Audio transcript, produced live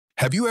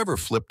Have you ever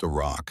flipped a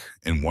rock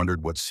and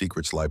wondered what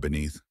secrets lie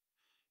beneath?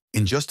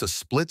 In just a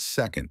split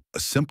second, a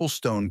simple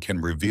stone can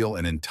reveal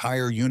an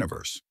entire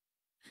universe.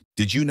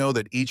 Did you know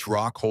that each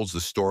rock holds the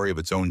story of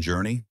its own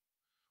journey?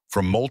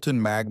 From molten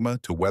magma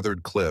to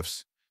weathered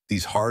cliffs,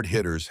 these hard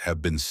hitters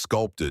have been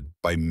sculpted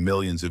by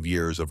millions of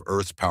years of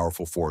Earth's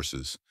powerful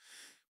forces.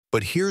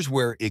 But here's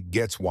where it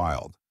gets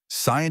wild.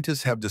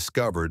 Scientists have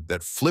discovered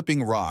that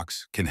flipping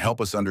rocks can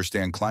help us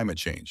understand climate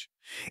change.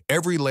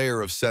 Every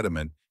layer of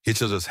sediment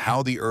teaches us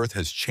how the Earth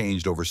has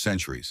changed over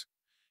centuries.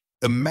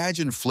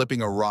 Imagine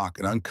flipping a rock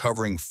and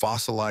uncovering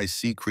fossilized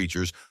sea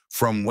creatures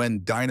from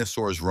when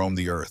dinosaurs roamed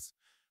the Earth.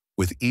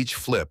 With each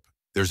flip,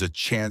 there's a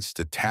chance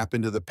to tap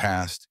into the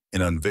past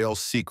and unveil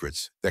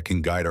secrets that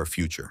can guide our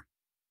future.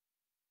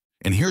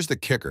 And here's the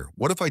kicker.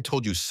 What if I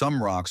told you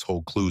some rocks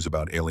hold clues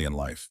about alien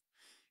life?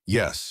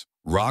 Yes,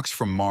 rocks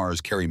from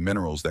Mars carry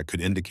minerals that could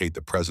indicate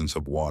the presence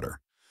of water.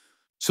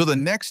 So the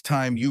next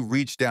time you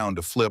reach down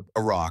to flip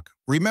a rock,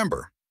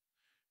 remember,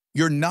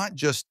 you're not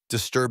just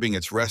disturbing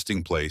its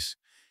resting place,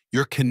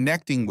 you're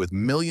connecting with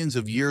millions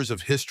of years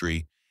of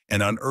history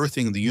and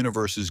unearthing the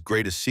universe's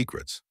greatest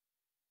secrets.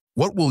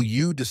 What will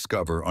you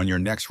discover on your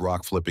next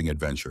rock flipping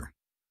adventure?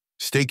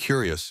 Stay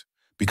curious,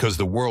 because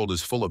the world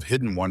is full of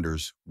hidden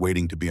wonders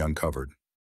waiting to be uncovered.